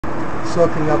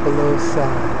soaking up a little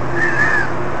sun.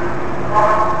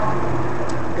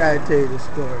 Gotta tell you the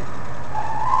story.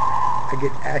 I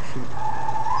get ashy.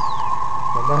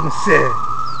 My mama said,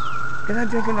 "You're not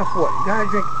drinking enough water. You gotta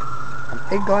drink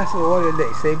 8 glasses of water a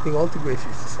day." Same thing Ultra Grace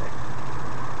used to say.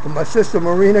 But my sister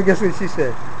Marina, guess what she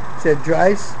said? She said,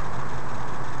 "Drice,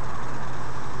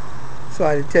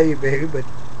 sorry to tell you, baby, but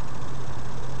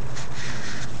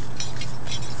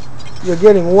you're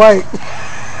getting white."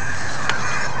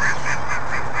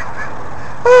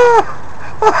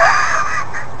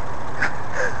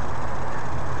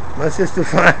 My sister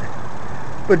fine,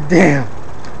 but damn,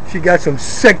 she got some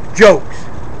sick jokes.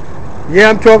 Yeah,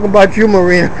 I'm talking about you,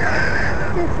 Marina.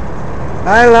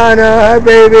 Hi, Lana. Hi,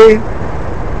 baby.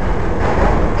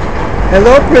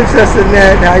 Hello, Princess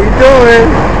Annette. How you doing?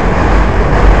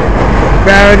 The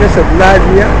Baroness of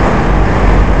Latvia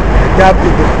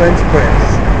adopted the French prince.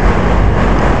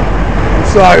 I'm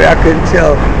sorry I couldn't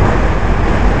tell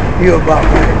you about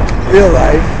my real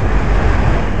life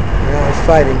when I was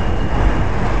fighting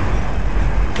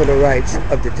for the rights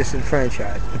of the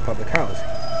disenfranchised in public housing.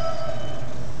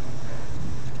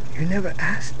 You never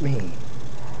asked me.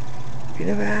 You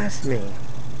never asked me.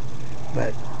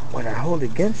 But what I hold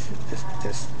against this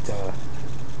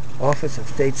office of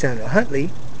State Senator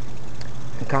Huntley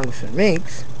and Congressman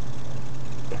Meeks,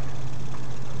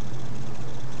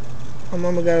 my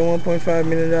mama got a $1.5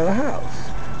 million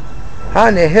house. How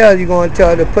in the hell are you going to tell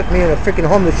her to put me in a freaking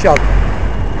homeless shelter?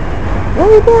 What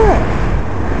was that?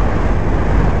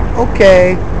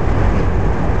 Okay.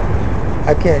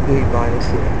 I can't do Ebonics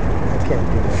here. I can't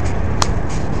do that.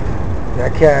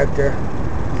 That character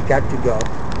has got to go.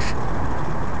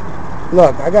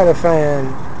 Look, I got a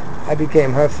fan. I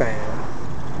became her fan.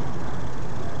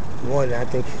 More than I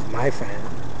think she's my fan.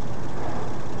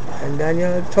 And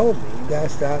Daniela told me, you gotta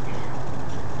stop.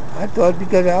 I thought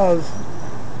because I was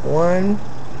one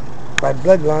by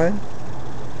bloodline,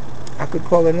 I could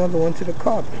call another one to the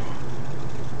carpet.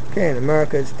 Okay, in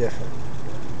America it's different.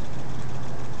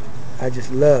 I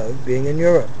just love being in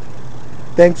Europe.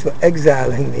 Thanks for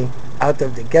exiling me out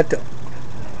of the ghetto.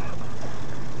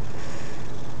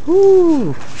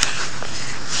 Woo!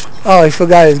 Oh, he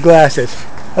forgot his glasses.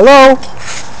 Hello?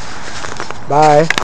 Bye.